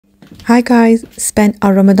Hi guys, spent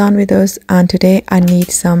a Ramadan with us and today I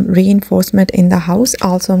need some reinforcement in the house.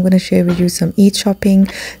 Also, I'm going to share with you some Eid shopping,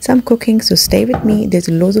 some cooking, so stay with me. There's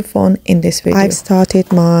loads of fun in this video. I've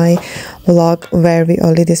started my vlog very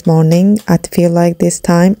early this morning. I feel like this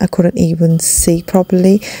time I couldn't even see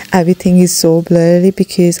properly. Everything is so blurry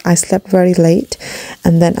because I slept very late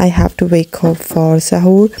and then I have to wake up for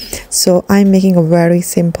sahur. So I'm making a very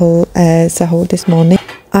simple sahur this morning.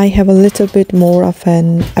 I have a little bit more of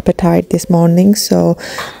an appetite this morning, so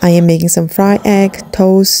I am making some fried egg,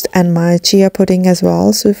 toast and my chia pudding as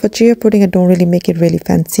well. So for chia pudding, I don't really make it really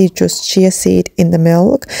fancy, just chia seed in the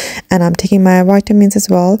milk, and I'm taking my vitamins as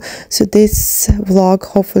well. So this vlog,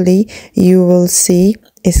 hopefully you will see,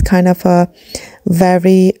 is kind of a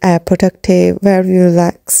very productive, very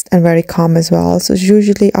relaxed and very calm as well. So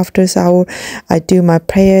usually after sahur I do my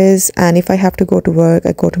prayers, and if I have to go to work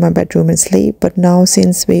I go to my bedroom and sleep. But now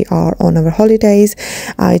since we are on our holidays,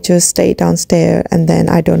 I just stay downstairs and then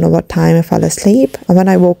I don't know what time I fall asleep, and when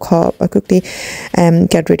I woke up I quickly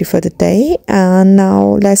get ready for the day. And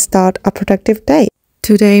now let's start a productive day.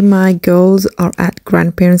 Today my girls are at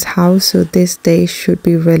grandparents' house, so this day should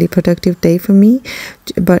be really productive day for me,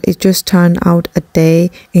 but it just turned out a day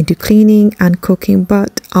into cleaning and cooking.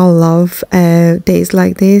 But I love days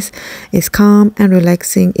like this. It's calm and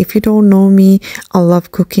relaxing. If you don't know me, I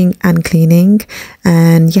love cooking and cleaning,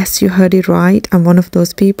 and yes, you heard it right, I'm one of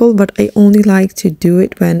those people, but I only like to do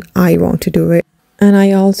it when I want to do it. And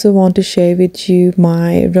I also want to share with you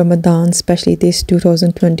my Ramadan, especially this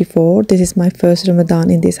 2024. This is my first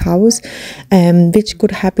Ramadan in this house, which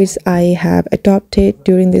good habits I have adopted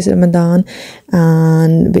during this Ramadan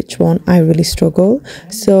and which one I really struggle.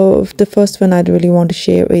 So the first one I really want to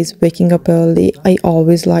share is waking up early. I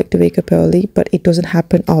always like to wake up early, but it doesn't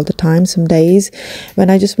happen all the time. Some days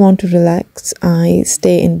when I just want to relax, I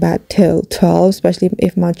stay in bed till 12, especially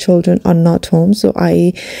if my children are not home. So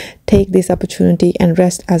I take this opportunity and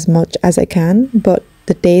rest as much as I can. But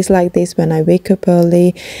the days like this, when I wake up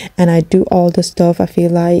early and I do all the stuff, I feel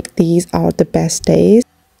like these are the best days.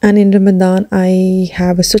 And in Ramadan I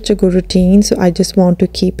have such a good routine, so I just want to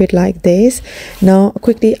keep it like this. Now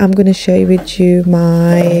quickly I'm going to share with you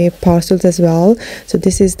my parcels as well. So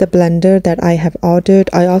this is the blender that I have ordered.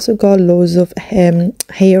 I also got loads of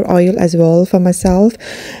hair oil as well for myself.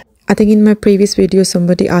 I think in my previous video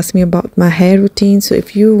somebody asked me about my hair routine. So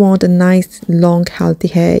if you want a nice long healthy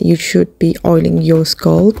hair, you should be oiling your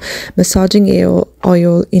scalp, massaging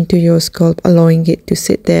oil into your scalp, allowing it to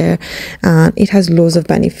sit there, and it has loads of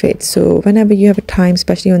benefits. So whenever you have a time,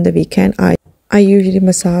 especially on the weekend, I usually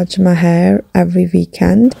massage my hair every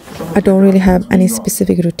weekend. I don't really have any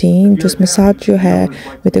specific routine, just massage your hair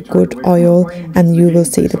with a good oil and you will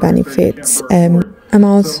see the benefits. I'm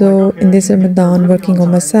also in this Ramadan working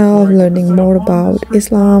on myself, learning more about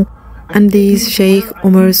Islam. And these Sheikh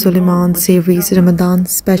Umar Suleiman series, Ramadan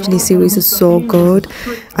especially series, is so good.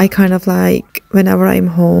 I kind of like, whenever I'm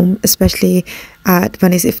home, especially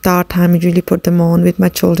when it's iftar time, I usually put them on with my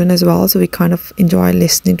children as well, so we kind of enjoy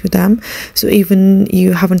listening to them. So even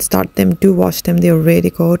you haven't started them, do watch them. They're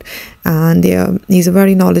really good, and he's a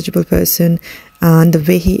very knowledgeable person, and the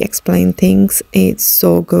way he explained things, it's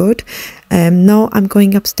so good. Now I'm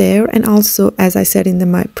going upstairs, and also as I said in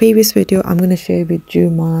my previous video, I'm going to share with you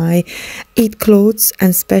my Eid clothes, and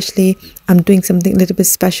especially I'm doing something a little bit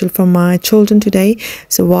special for my children today.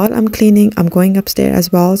 So while I'm cleaning, I'm going upstairs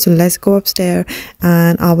as well. So let's go upstairs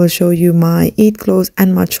and I will show you my Eid clothes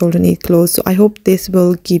and my children Eid clothes. So I hope this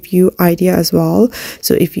will give you idea as well.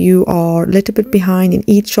 So if you are a little bit behind in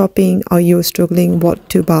Eid shopping or you're struggling what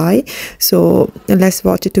to buy, so let's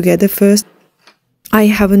watch it together. First, I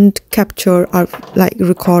haven't captured or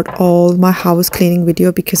record all my house cleaning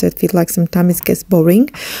video because I feel like sometimes it gets boring.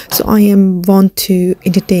 So I want to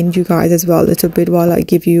entertain you guys as well a little bit while I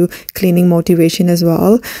give you cleaning motivation as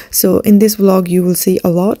well. So in this vlog you will see a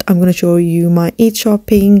lot. I'm going to show you my Eid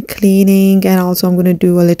shopping, cleaning, and also I'm going to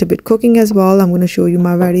do a little bit cooking as well. I'm going to show you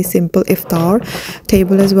my very simple iftar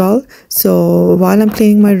table as well. So while I'm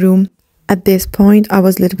cleaning my room, at this point I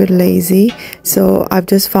was a little bit lazy, so I've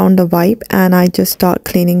just found a wipe and I just start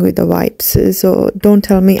cleaning with the wipes. So don't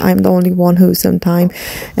tell me I'm the only one who sometimes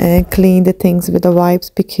clean the things with the wipes,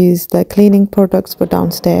 because the cleaning products were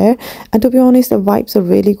downstairs, and to be honest the wipes are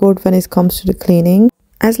really good when it comes to the cleaning.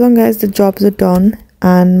 As long as the jobs are done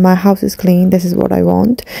and my house is clean, this is what I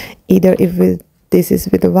want. Either this is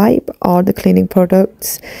with the wipe or the cleaning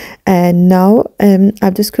products. And now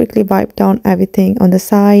I've just quickly wiped down everything on the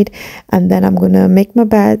side, and then I'm gonna make my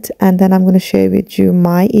bed, and then I'm gonna share with you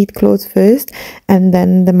my Eid clothes first, and then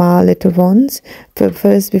my little ones. But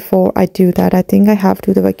first, before I do that, I think I have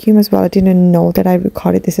to do the vacuum as well. I didn't know that I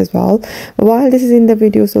recorded this as well. While this is in the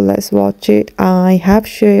video, so let's watch it. I have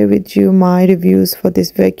shared with you my reviews for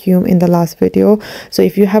this vacuum in the last video, so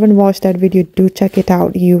if you haven't watched that video, do check it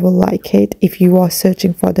out. You will like it if you are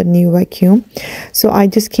searching for the new vacuum. So I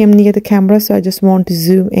just came near the camera, so I just want to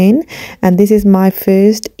zoom in, and this is my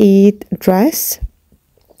first Eid dress.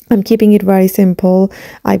 I'm keeping it very simple.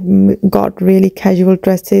 I got really casual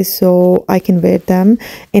dresses so I can wear them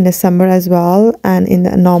in the summer as well, and in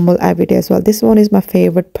the normal everyday as well. This one is my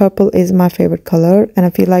favorite. Purple is my favorite color, and I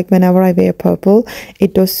feel like whenever I wear purple,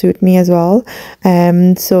 it does suit me as well.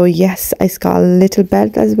 So yes, I got a little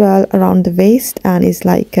belt as well around the waist, and it's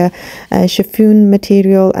like a chiffon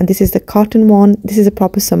material, and this is the cotton one. This is a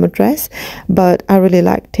proper summer dress, but I really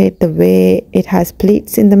liked it, the way it has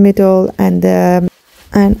pleats in the middle and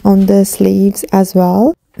on the sleeves as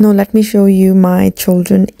well. Now let me show you my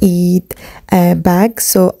children Eid bag.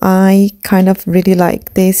 So I kind of really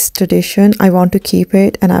like this tradition. I want to keep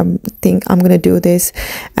it, and I think I'm gonna do this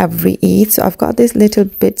every Eid. So I've got these little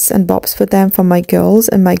bits and bobs for them for my girls,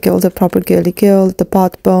 and my girls are proper girly girl, the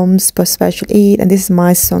bath bombs for special Eid, and this is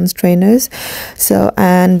my son's trainers. So,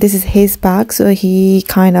 and this is his bag, so he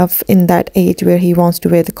kind of in that age where he wants to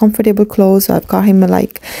wear the comfortable clothes. So I've got him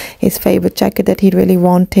like his favorite jacket that he really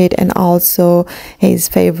wanted, and also his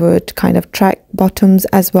favorite kind of track bottoms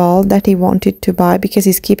as well that he wanted to buy, because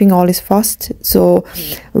he's keeping all his fast. So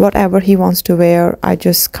whatever he wants to wear, I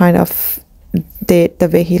just kind of did the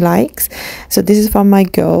way he likes. So this is for my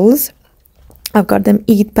girls. I've got them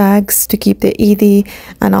Eid bags to keep the Eid,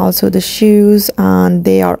 and also the shoes, and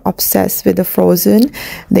they are obsessed with the Frozen.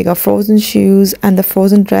 They got Frozen shoes and the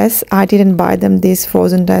Frozen dress. I didn't buy them this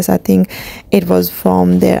Frozen dress. I think it was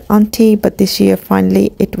from their auntie, but this year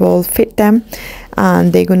finally it will fit them,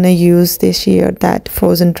 and they're gonna use this year that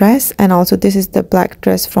Frozen dress. And also this is the black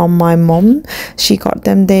dress from my mom. She got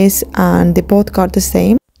them this, and they both got the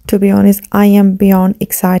same. To be honest, I am beyond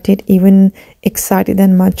excited, even excited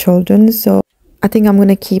than my children. So I think I'm going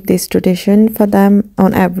to keep this tradition for them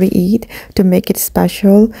on every Eid to make it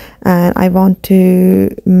special, and I want to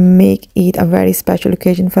make Eid a very special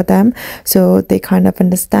occasion for them, so they kind of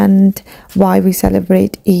understand why we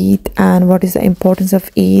celebrate Eid and what is the importance of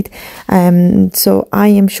Eid. So I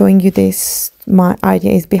am showing you this. My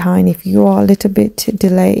idea is behind, if you are a little bit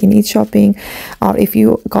delay in Eid shopping, or if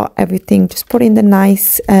you got everything, just put in the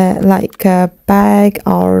nice like bag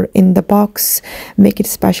or in the box, make it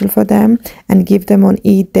special for them, and give them on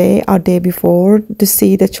Eid day or day before to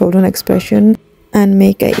see the children expression, and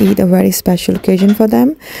make Eid a very special occasion for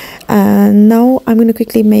them. And now I'm going to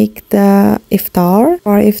quickly make the iftar.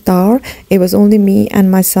 For iftar, it was only me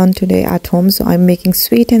and my son today at home, so I'm making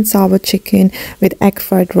sweet and sour chicken with egg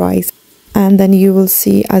fried rice. And then you will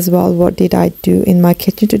see as well what did I do in my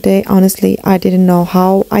kitchen today. Honestly, I didn't know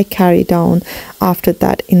how I carried on after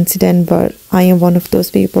that incident, but I am one of those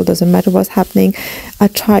people, doesn't matter what's happening, I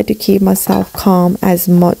try to keep myself calm as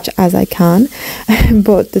much as I can.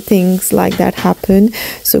 But the things like that happen.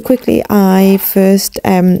 So quickly, I first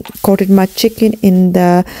coated my chicken in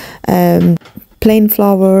the plain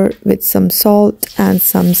flour with some salt and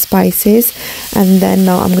some spices, and then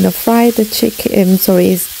now I'm gonna fry the chicken,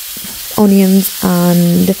 onions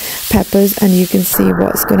and peppers, and you can see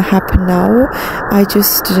what's going to happen now. I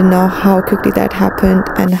just didn't know how quickly that happened,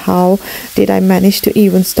 and how did I manage to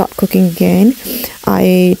even start cooking again.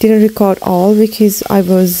 I didn't record all because I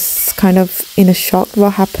was kind of in a shock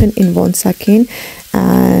what happened in 1 second,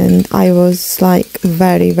 and I was like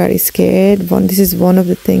very scared. This is one of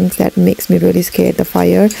the things that makes me really scared, the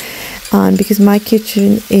fire. And because my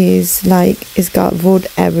kitchen is like, it's got wood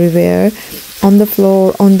everywhere, on the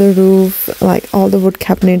floor, on the roof, like all the wood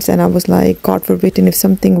cabinets, and I was like, God forbid if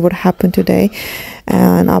something would happen today.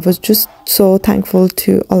 And I was just so thankful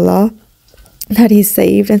to Allah that He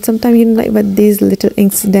saved. And sometimes, you know, like when these little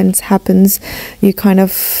incidents happens, you kind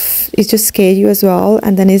of, it just scared you as well,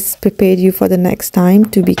 and then it's prepared you for the next time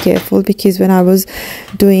to be careful. Because when I was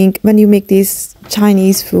doing, when you make these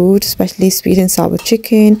Chinese food, especially sweet and sour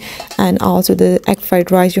chicken and also the egg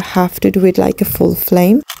fried rice, you have to do it like a full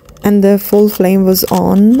flame, and the full flame was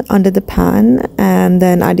on under the pan, and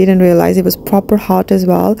then I didn't realize it was proper hot as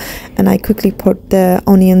well, and I quickly put the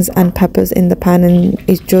onions and peppers in the pan, and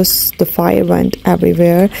it just, the fire went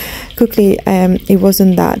everywhere quickly. It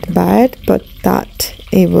wasn't that bad, but that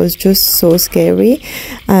it was just so scary,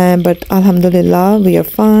 but alhamdulillah we are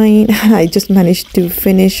fine. I just managed to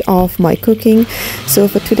finish off my cooking. So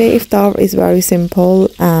for today iftar is very simple,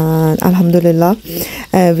 and alhamdulillah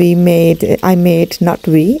I made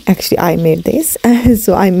this.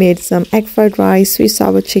 So I made some egg fried rice, sweet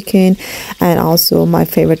sour chicken, and also my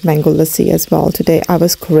favorite mango lassi as well. Today I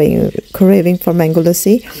was craving for mango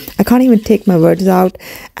lassi. I can't even take my words out.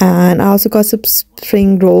 And I also got some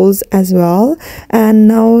spring rolls as well. And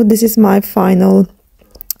now this is my final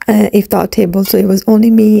iftar table. So it was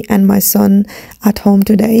only me and my son at home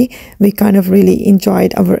today. We kind of really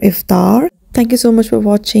enjoyed our iftar. Thank you so much for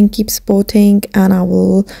watching. Keep supporting, and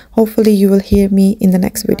hopefully you will hear me in the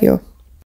next video.